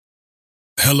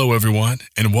Hello, everyone,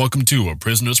 and welcome to A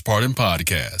Prisoner's Pardon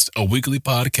podcast, a weekly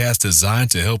podcast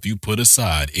designed to help you put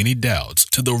aside any doubts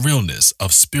to the realness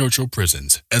of spiritual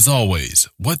prisons. As always,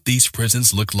 what these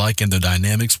prisons look like and their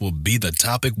dynamics will be the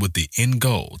topic with the end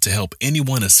goal to help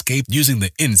anyone escape using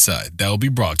the insight that will be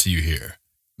brought to you here.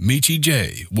 Michi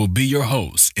J will be your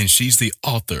host, and she's the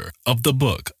author of the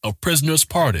book, A Prisoner's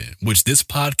Pardon, which this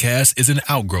podcast is an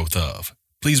outgrowth of.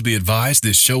 Please be advised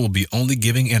this show will be only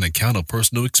giving an account of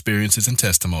personal experiences and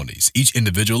testimonies. Each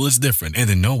individual is different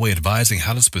and in no way advising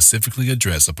how to specifically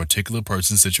address a particular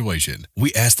person's situation.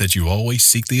 We ask that you always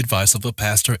seek the advice of a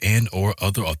pastor and or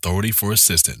other authority for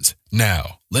assistance.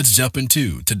 Now, let's jump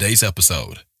into today's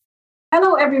episode.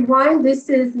 Hello, everyone. This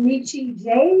is Michi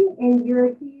J, and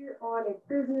you're here on A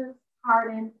Prisoner's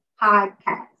Pardon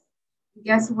podcast.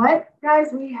 Guess what, guys?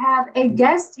 We have a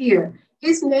guest here.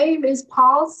 His name is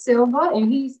Paul Silva,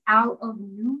 and he's out of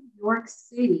New York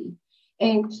City.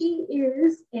 And he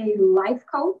is a life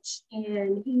coach,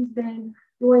 and he's been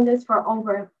doing this for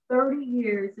over 30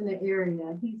 years in the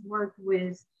area. He's worked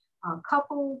with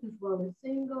couples as well as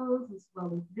singles, as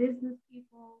well as business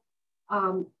people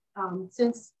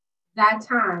since that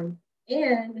time.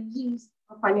 And he's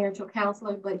a financial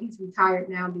counselor, but he's retired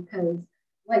now because,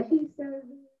 like he says,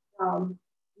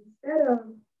 instead of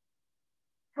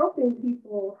helping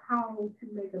people how to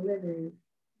make a living,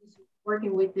 he's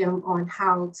working with them on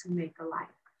how to make a life.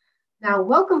 Now,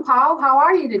 welcome, Paul. How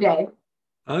are you today?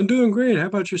 I'm doing great. How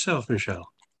about yourself, Michelle?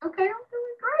 Okay, I'm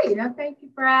doing great. I thank you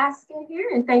for asking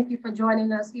here, and thank you for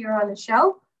joining us here on the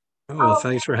show. Oh, well,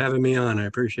 thanks for having me on. I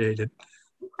appreciate it.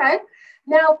 Okay.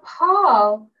 Now,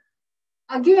 Paul,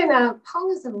 again,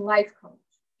 Paul is a life coach,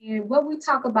 and what we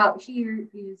talk about here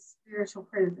is spiritual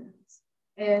prisons.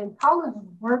 And Paul has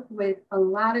worked with a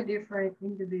lot of different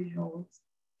individuals,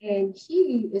 and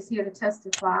he is here to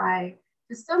testify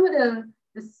to some of the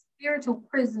spiritual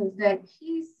prisons that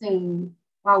he's seen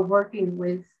while working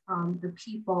with the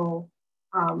people,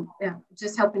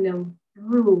 just helping them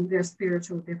through their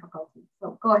spiritual difficulties.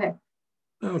 So go ahead.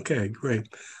 Okay,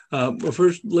 great. Well,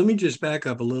 first, let me just back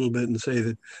up a little bit and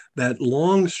say that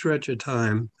long stretch of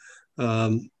time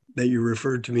that you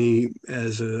referred to me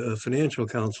as a financial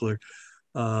counselor,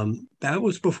 that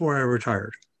was before I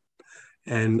retired.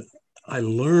 And I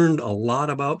learned a lot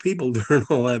about people during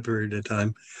all that period of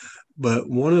time. But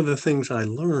one of the things I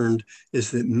learned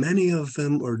is that many of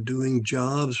them are doing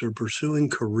jobs or pursuing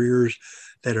careers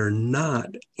that are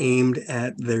not aimed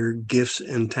at their gifts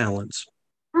and talents.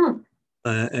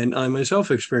 And I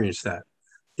myself experienced that.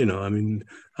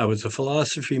 I was a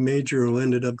philosophy major who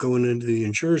ended up going into the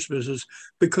insurance business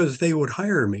because they would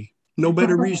hire me. No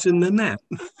better reason than that.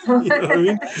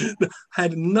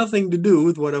 Had nothing to do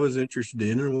with what I was interested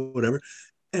in or whatever.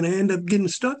 And I ended up getting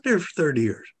stuck there for 30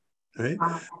 years. Right?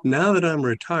 Wow. Now that I'm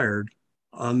retired,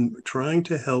 I'm trying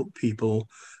to help people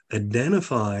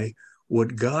identify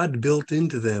what God built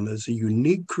into them as a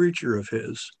unique creature of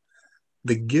his,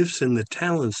 the gifts and the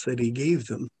talents that he gave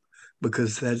them,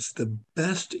 because that's the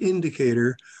best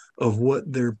indicator of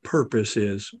what their purpose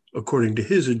is according to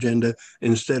his agenda,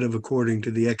 instead of according to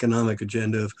the economic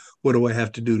agenda of what do I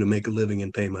have to do to make a living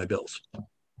and pay my bills.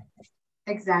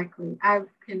 Exactly. I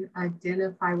can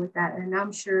identify with that. And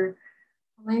I'm sure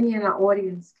many in our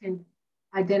audience can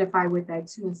identify with that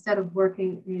too. Instead of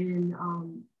working in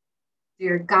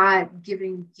their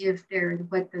God-given gift,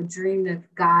 what the dream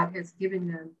that God has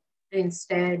given them, they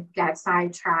instead got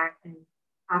sidetracked and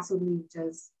possibly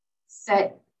just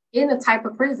set in a type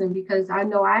of prison, because I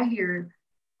know I hear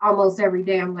almost every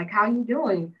day, I'm like, how you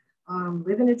doing?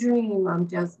 Living a dream. I'm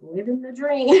just living the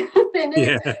dream. And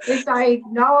it's like,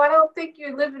 no, I don't think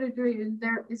you're living a dream.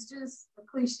 It's just a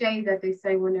cliche that they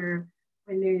say when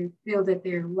they feel that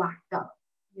they're locked up.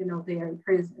 They're in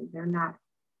prison. They're not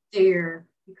there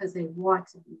because they want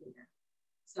to be there.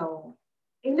 So,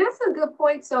 and that's a good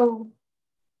point. So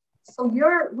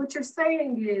what you're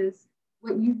saying is,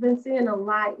 what you've been seeing a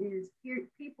lot is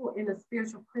people in a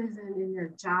spiritual prison in their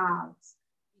jobs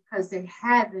because they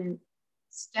haven't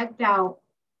stepped out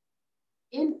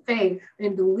in faith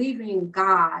and believing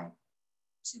God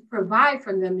to provide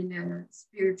for them in their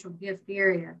spiritual gift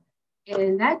area.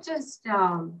 And that just,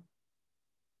 I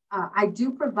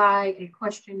do provide a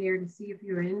questionnaire to see if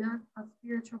you're in a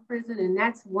spiritual prison. And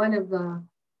that's one of the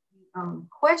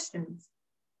questions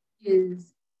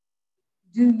is,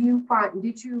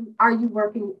 are you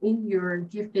working in your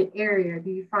gifted area?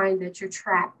 Do you find that you're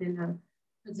trapped in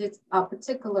a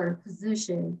particular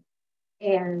position?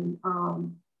 And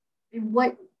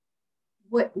what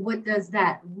does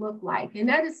that look like? And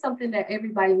that is something that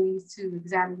everybody needs to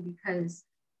examine, because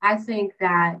I think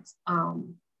that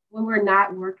when we're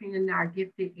not working in our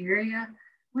gifted area,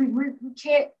 we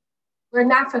can't, we're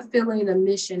not fulfilling the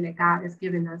mission that God has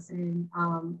given us. And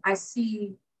I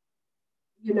see,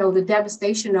 the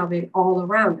devastation of it all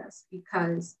around us,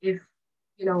 because if,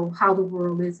 how the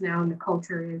world is now and the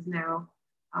culture is now,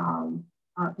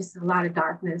 it's a lot of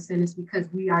darkness, and it's because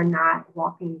we are not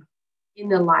walking in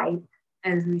the light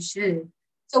as we should.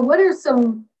 So what are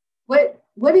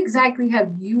what exactly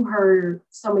have you heard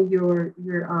some of your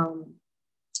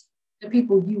the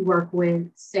people you work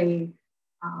with say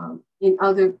in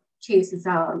other cases,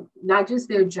 not just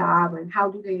their job, and how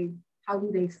do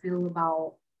they feel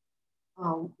about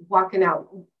walking out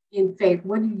in faith?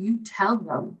 What do you tell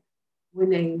them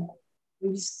when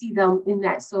you see them in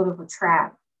that sort of a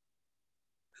trap?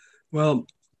 Well,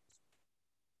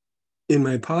 in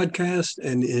my podcast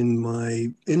and in my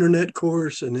internet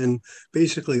course and in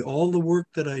basically all the work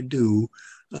that I do,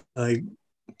 I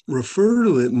refer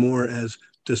to it more as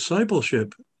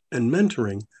discipleship and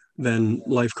mentoring than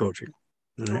life coaching.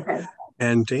 Right? Okay.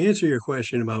 And to answer your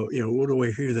question about, what do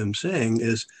I hear them saying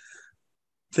is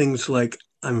things like,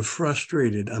 I'm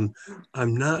frustrated. I'm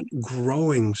not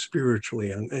growing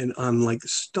spiritually. I'm like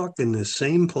stuck in the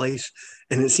same place,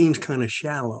 and it seems kind of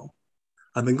shallow.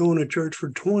 I've been going to church for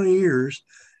 20 years,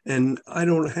 and I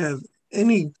don't have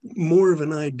any more of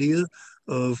an idea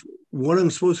of what I'm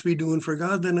supposed to be doing for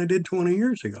God than I did 20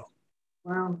 years ago.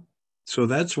 Wow. So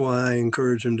that's why I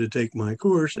encourage them to take my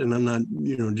course. And I'm not,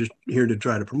 just here to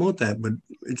try to promote that, but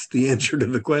it's the answer to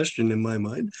the question in my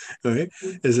mind. Okay.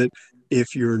 Is that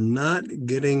if you're not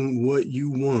getting what you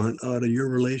want out of your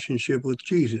relationship with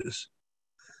Jesus,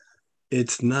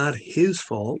 it's not his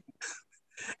fault.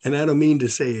 And I don't mean to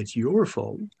say it's your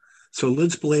fault. So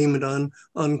let's blame it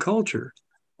on culture.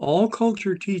 All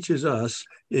culture teaches us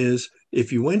is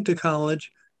if you went to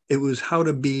college, it was how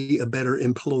to be a better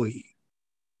employee.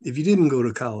 If you didn't go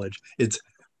to college, it's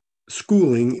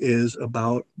schooling is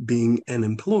about being an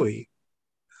employee.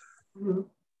 Mm-hmm.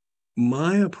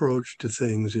 My approach to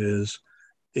things is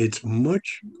it's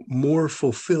much more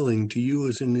fulfilling to you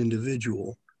as an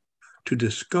individual to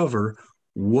discover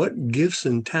what gifts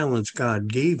and talents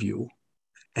God gave you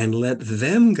and let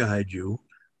them guide you,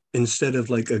 instead of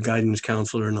like a guidance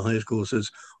counselor in a high school says,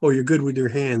 oh, you're good with your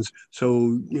hands,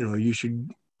 so you should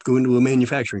go into a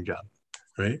manufacturing job,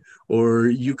 right? Or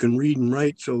you can read and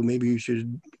write, so maybe you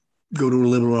should go to a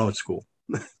liberal arts school.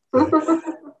 Right?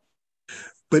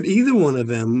 But either one of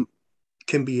them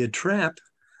can be a trap.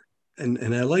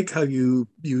 And I like how you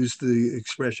use the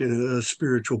expression a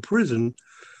spiritual prison,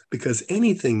 because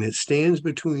anything that stands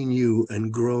between you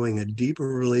and growing a deeper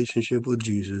relationship with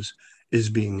Jesus is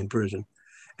being in prison.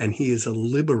 And he is a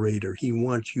liberator. He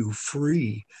wants you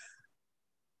free.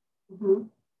 Mm-hmm.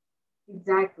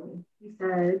 Exactly. He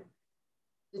said,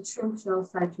 the truth shall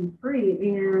set you free.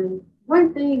 And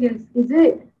one thing is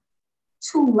it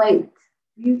too late?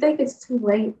 Do you think it's too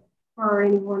late for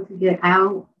anyone to get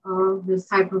out of this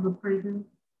type of a prison?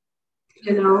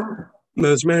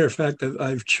 As a matter of fact,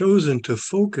 I've chosen to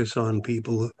focus on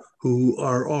people who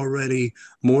are already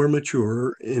more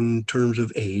mature in terms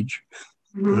of age,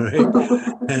 right?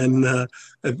 And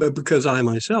because I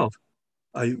myself,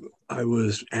 I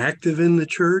was active in the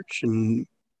church and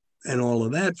all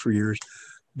of that for years,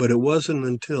 but it wasn't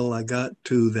until I got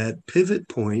to that pivot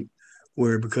point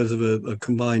where, because of a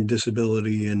combined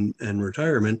disability and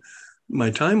retirement,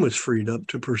 my time was freed up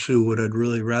to pursue what I'd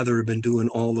really rather have been doing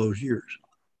all those years.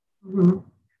 Mm-hmm.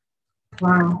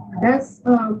 Wow, that's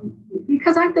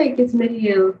because I think it's many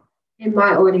of in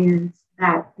my audience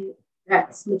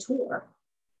that's mature,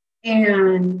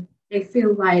 and they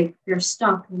feel like they're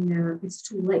stuck and it's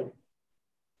too late.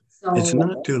 So it's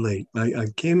not too late. I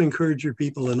can't encourage your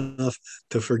people enough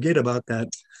to forget about that.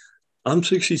 I'm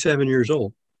 67 years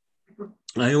old.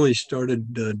 I only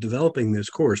started developing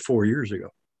this course 4 years ago.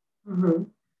 Mm-hmm.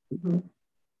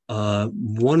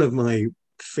 Mm-hmm. One of my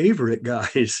favorite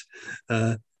guys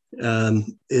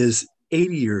is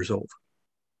 80 years old.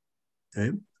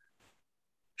 Okay?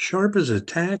 Sharp as a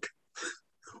tack,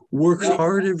 works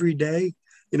hard every day.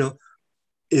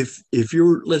 If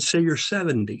you're, let's say you're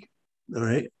 70, all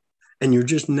right, and you're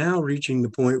just now reaching the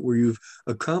point where you've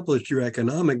accomplished your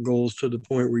economic goals to the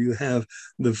point where you have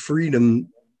the freedom,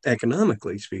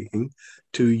 economically speaking,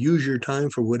 to use your time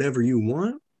for whatever you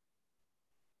want,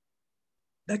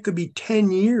 that could be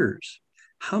 10 years.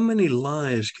 How many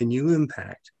lives can you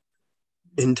impact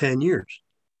in 10 years?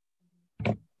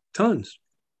 Tons.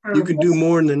 You could do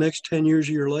more in the next 10 years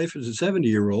of your life as a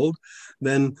 70-year-old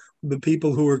than the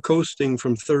people who are coasting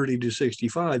from 30 to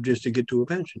 65 just to get to a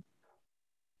pension.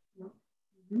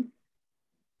 Mm-hmm.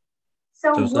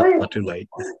 So it's what, not too late.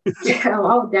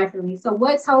 Oh, definitely. So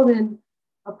what's holding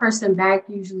a person back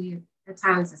usually at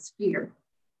times is fear.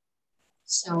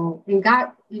 So,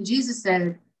 and Jesus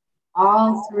said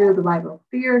all through the Bible,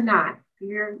 fear not,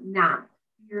 fear not,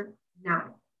 fear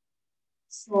not.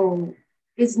 So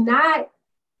it's not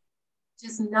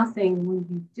just nothing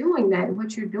when you're doing that.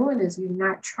 What you're doing is you're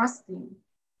not trusting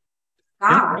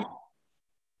God.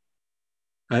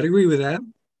 Yeah, I'd agree with that.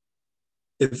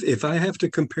 If I have to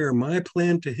compare my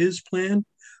plan to his plan,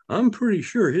 I'm pretty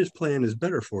sure his plan is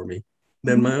better for me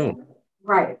than my own.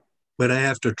 Right. But I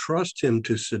have to trust him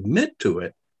to submit to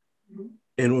it Mm-hmm.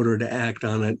 in order to act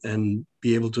on it and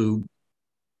be able to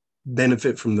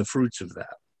benefit from the fruits of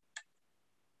that.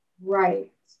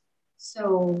 Right.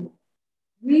 So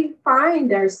we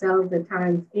find ourselves at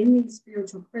times in these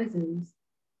spiritual prisons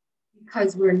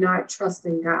because we're not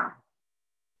trusting God.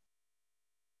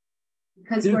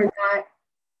 Because we're not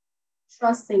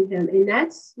trusting him. And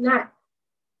that's a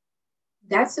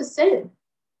sin.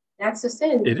 That's a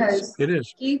sin because It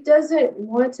is. he doesn't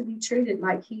want to be treated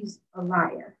like he's a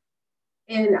liar.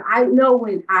 And I know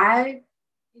when I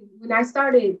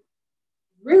started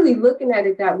really looking at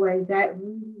it that way, that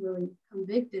really, really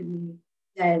convicted me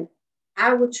that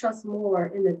I would trust more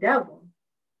in the devil.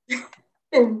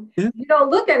 And you don't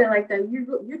look at it like that.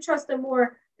 You're trusting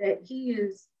more that he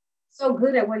is so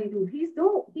good at what he do. He's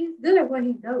good at what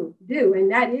he do,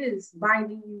 and that is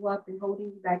binding you up and holding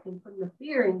you back and putting the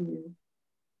fear in you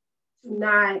to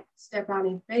not step out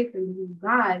in faith and believe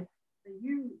God. But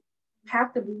you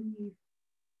have to believe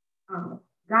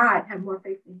God, have more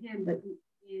faith in him. But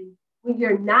when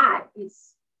you're not,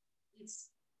 it's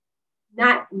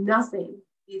not nothing.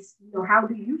 It's, how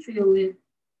do you feel if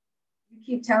you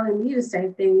keep telling me the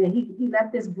same thing? And he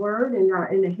left this word in our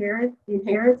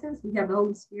inheritance. We have the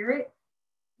Holy Spirit.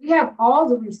 We have all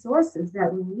the resources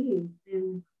that we need.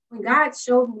 And when God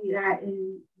showed me that,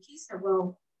 and he said,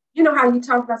 well, you know how you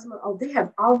talk about someone, oh, they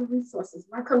have all the resources.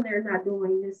 Why come they're not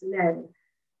doing this and that?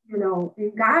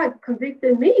 And God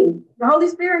convicted me. The Holy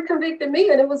Spirit convicted me.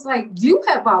 And it was like, you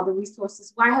have all the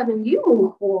resources. Why haven't you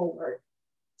moved forward?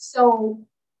 So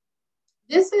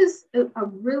this is a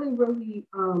really, really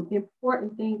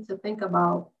important thing to think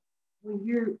about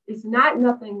when it's not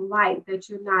nothing light that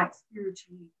you're not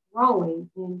spiritually growing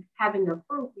and having the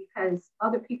fruit because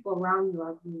other people around you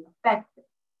are being affected.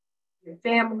 Your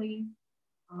family.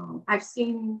 I've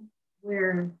seen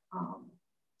where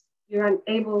you're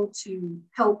unable to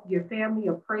help your family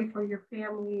or pray for your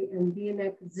family and be in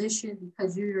that position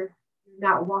because you're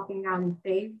not walking out in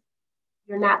faith.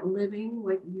 You're not living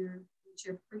what you're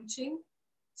preaching.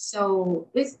 So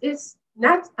it's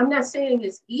not, I'm not saying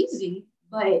it's easy,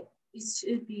 but it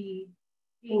should be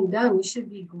being done. We should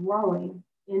be growing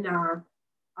in our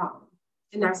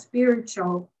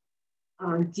spiritual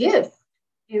gift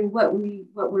in what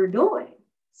we're doing.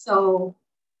 So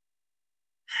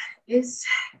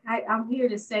I'm here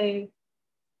to say,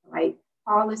 like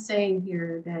Paul is saying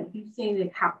here, that he's seen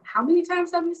it. How many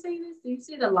times have you seen this? Do you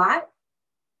see it a lot?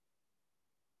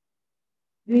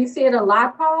 Do you see it a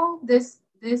lot, Paul? This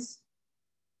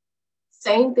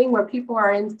same thing where people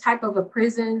are in type of a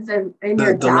prisons and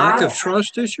their the lack of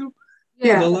trust issue.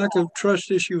 Yeah, the lack of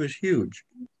trust issue is huge.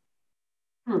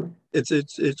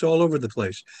 It's all over the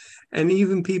place, and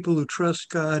even people who trust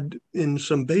God in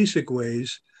some basic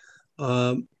ways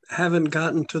haven't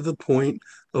gotten to the point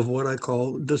of what I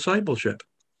call discipleship.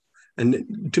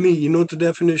 And to me, you know what the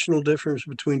definitional difference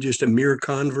between just a mere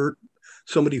convert,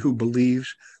 somebody who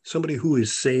believes, somebody who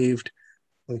is saved,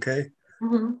 okay?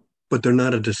 Mm-hmm. But they're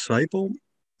not a disciple?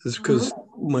 Is because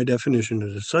my definition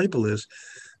of disciple is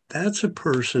that's a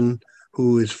person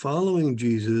who is following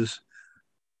Jesus,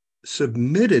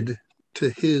 submitted to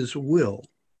his will.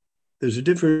 There's a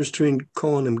difference between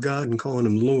calling him God and calling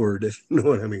him Lord, if you know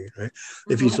what I mean, right?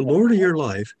 If he's the Lord of your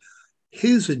life,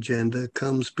 his agenda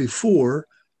comes before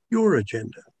your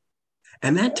agenda.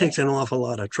 And that takes an awful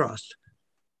lot of trust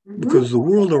because the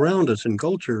world around us and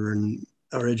culture and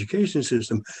our education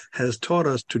system has taught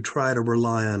us to try to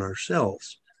rely on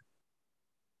ourselves.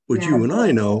 Which you and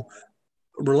I know,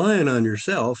 relying on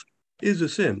yourself is a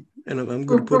sin. And I'm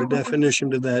going to put a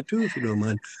definition to that too, if you don't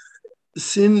mind.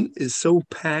 Sin is so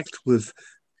packed with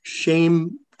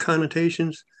shame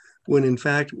connotations when in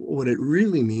fact what it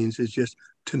really means is just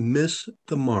to miss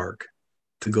the mark,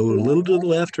 to go a little to the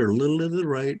left or a little to the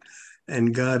right,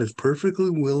 and God is perfectly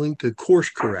willing to course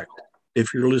correct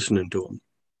if you're listening to him,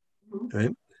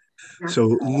 right?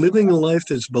 So living a life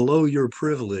that's below your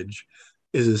privilege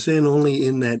is a sin only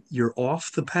in that you're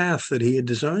off the path that he had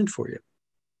designed for you.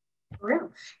 For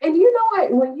real. And you know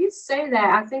what, when you say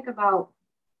that, I think about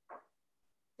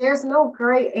there's no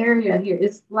gray area here.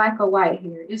 It's black or white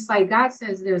here. It's like God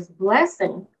says there's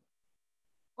blessing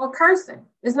or cursing.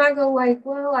 It's not going like,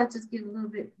 well, I just get a little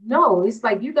bit. No, it's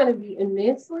like you're going to be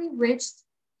immensely rich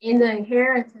in the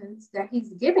inheritance that he's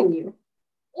giving you,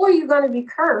 or you're going to be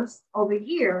cursed over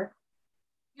here.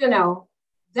 You know,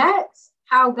 that's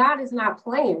how God is not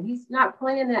playing. He's not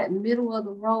playing that middle of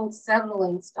the road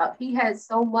settling stuff. He has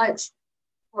so much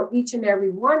for each and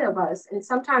every one of us. And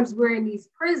sometimes we're in these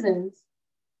prisons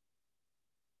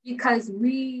because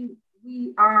we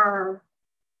are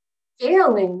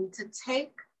failing to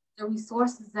take the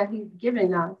resources that he's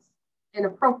given us and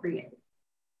appropriate.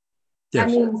 That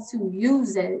Yes. means to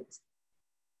use it,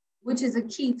 which is a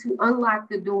key to unlock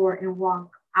the door and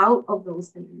walk out of those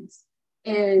things.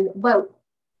 But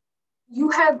you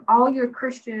have all your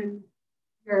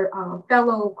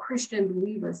fellow Christian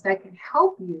believers that can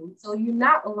help you. So you're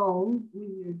not alone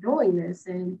when you're doing this.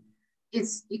 And it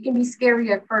can be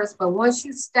scary at first, but once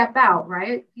you step out,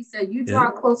 right? He said, you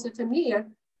draw closer to me,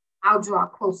 I'll draw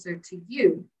closer to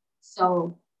you.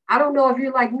 So I don't know if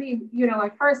you're like me,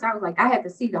 at first I was like, I had to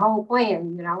see the whole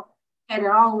plan, had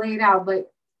it all laid out,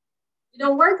 but it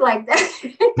don't work like that.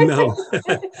 No.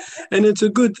 And it's a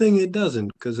good thing it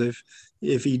doesn't, because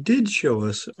if he did show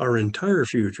us our entire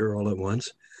future all at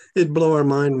once, it'd blow our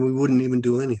mind and we wouldn't even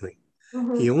do anything.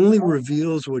 Mm-hmm. He only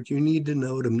reveals what you need to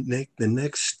know to make the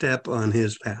next step on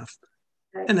his path.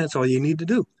 Right. And that's all you need to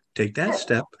do. Take that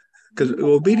step, because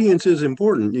obedience is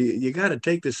important. You got to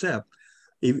take the step.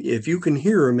 If you can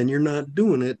hear him and you're not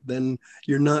doing it, then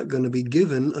you're not going to be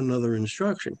given another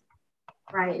instruction.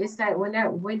 Right. It's that when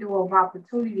that window of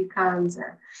opportunity comes,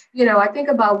 I think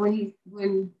about when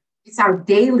it's our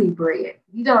daily bread,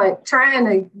 trying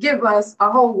to give us a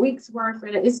whole week's worth.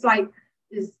 And it's like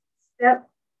it's step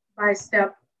by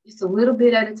step, it's a little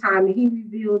bit at a time, and he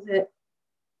reveals it.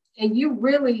 And you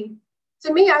really,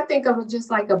 to me, I think of it just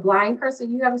like a blind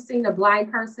person. You ever seen a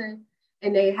blind person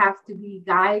and they have to be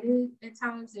guided at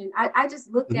times? And I just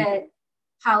look at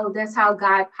how that's how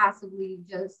God possibly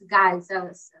just guides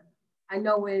us. I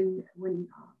know when the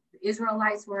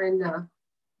Israelites were in the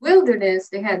wilderness,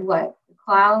 they had what? The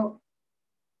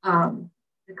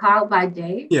cloud by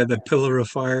day. Yeah, the pillar of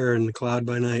fire and the cloud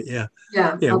by night. Yeah.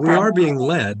 Yeah. Okay. We are being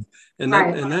led. And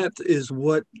right. that is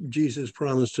what Jesus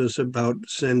promised us about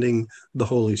sending the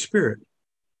Holy Spirit.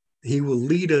 He will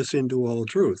lead us into all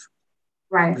truth.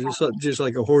 Right. Just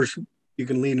like a horse, you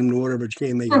can lead him to water, but you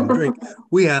can't make him drink.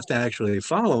 We have to actually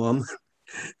follow him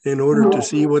in order to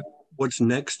see what's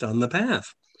next on the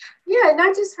path. Yeah, and I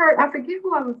just heard, I forget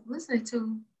who I was listening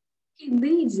to. He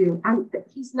leads you.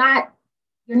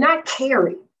 You're not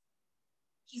carried.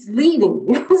 He's leading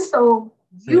you. So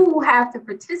you have to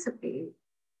participate.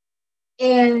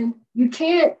 And you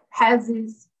can't have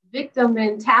this victim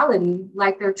mentality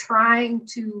like they're trying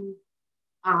to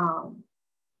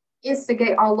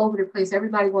instigate all over the place.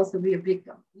 Everybody wants to be a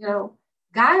victim.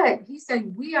 God, he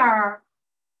said, we are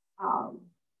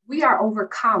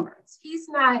overcomers.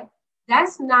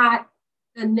 That's not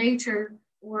the nature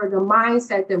or the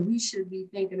mindset that we should be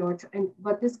thinking,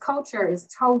 but this culture is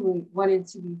totally wanting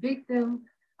to be victim.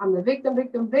 I'm the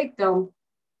victim.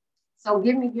 So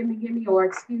give me, or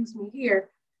excuse me here.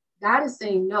 God is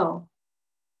saying, no,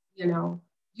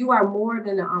 you are more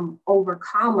than an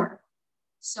overcomer.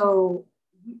 So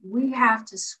we have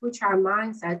to switch our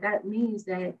mindset. That means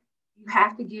that you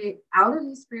have to get out of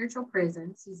these spiritual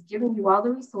prisons. He's giving you all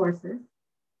the resources.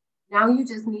 Now you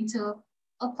just need to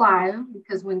apply them,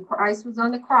 because when Christ was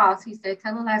on the cross, he said,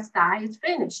 "Tetelestai, it's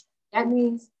finished." That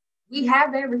means we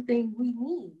have everything we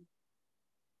need.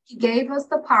 He gave us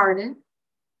the pardon.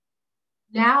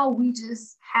 Now we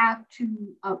just have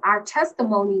to, our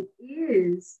testimony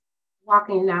is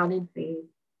walking out in faith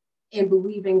and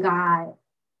believing God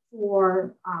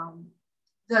for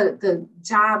the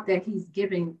job that he's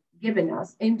given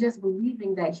us, and just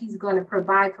believing that he's going to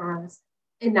provide for us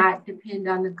and not depend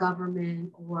on the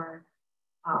government or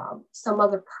some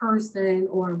other person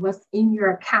or what's in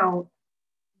your account,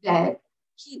 that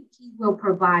he will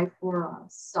provide for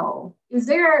us. So is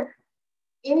there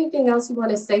anything else you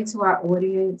want to say to our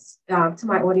audience, to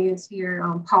my audience here,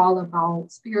 Paul,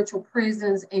 about spiritual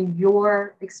prisons and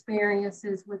your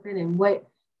experiences with it and what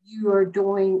you are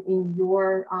doing in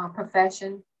your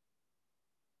profession?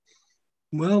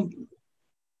 Well,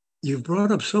 you've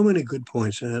brought up so many good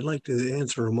points, and I'd like to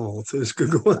answer them all. So this could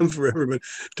go on forever, but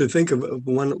to think of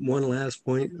one last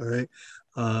point, all right?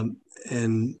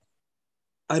 And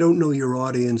I don't know your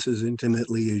audience as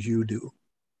intimately as you do,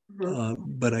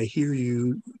 but I hear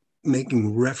you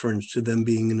making reference to them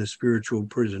being in a spiritual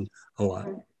prison a lot,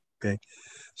 okay?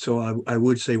 So I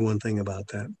would say one thing about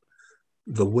that.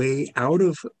 The way out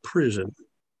of prison,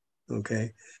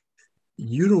 okay,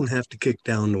 you don't have to kick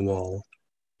down the wall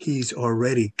he's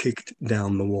already kicked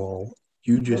down the wall.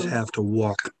 You just have to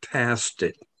walk past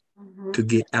it to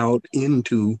get out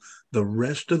into the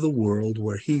rest of the world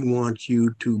where he wants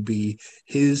you to be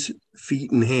his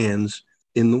feet and hands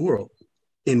in the world,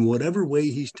 in whatever way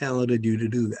he's talented you to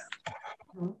do that.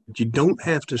 But you don't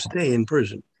have to stay in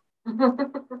prison.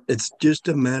 It's just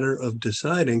a matter of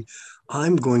deciding,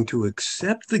 I'm going to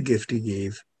accept the gift he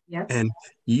gave and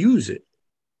use it.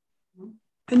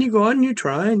 And you go out and you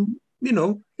try, and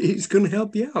he's going to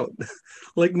help you out.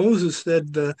 Like Moses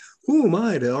said, who am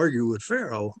I to argue with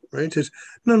Pharaoh? Right? He says,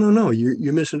 no,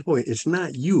 you're missing the point. It's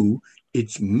not you,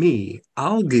 it's me.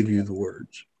 I'll give you the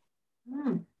words.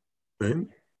 Right?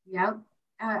 Yep.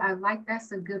 I like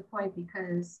that's a good point,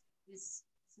 because it's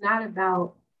not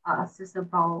about us, it's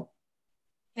about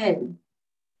him.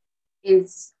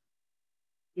 It's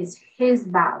his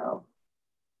battle.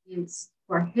 It's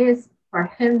for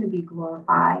him to be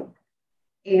glorified.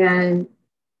 And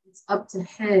it's up to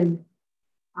him.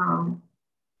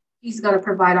 He's going to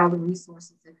provide all the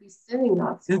resources. If he's sending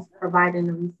us, he's providing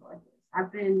the resources.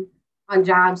 I've been on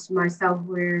jobs myself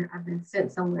where I've been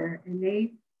sent somewhere, and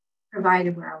they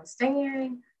provided where I was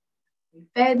staying. They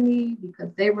fed me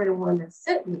because they were the one that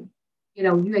sent me.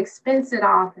 You expense it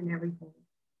off and everything.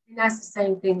 And that's the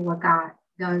same thing what God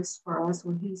does for us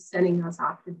when he's sending us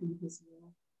off to do his will.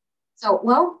 So,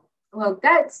 well,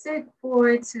 that's it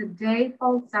for today,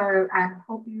 folks. I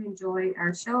hope you enjoyed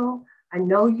our show. I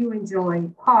know you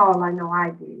enjoyed Paul. I know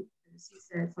I did. He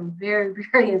said some very,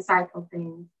 very insightful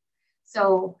things.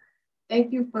 So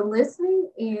thank you for listening,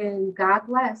 and God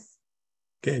bless.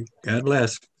 Okay, God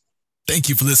bless. Thank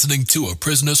you for listening to A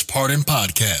Prisoner's Pardon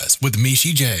podcast with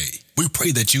Mishi J. We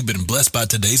pray that you've been blessed by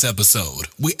today's episode.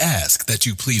 We ask that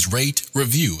you please rate,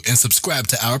 review, and subscribe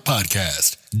to our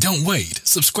podcast. Don't wait.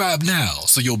 Subscribe now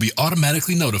so you'll be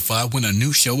automatically notified when a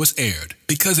new show is aired,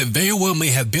 because it very well may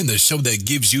have been the show that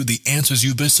gives you the answers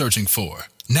you've been searching for.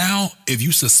 Now, if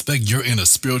you suspect you're in a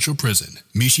spiritual prison,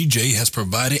 Mishi J has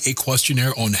provided a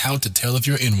questionnaire on how to tell if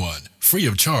you're in one. Free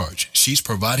of charge, she's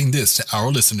providing this to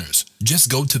our listeners. Just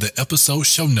go to the episode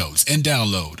show notes and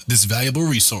download this valuable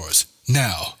resource.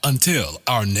 Now, until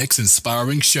our next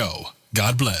inspiring show,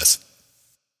 God bless.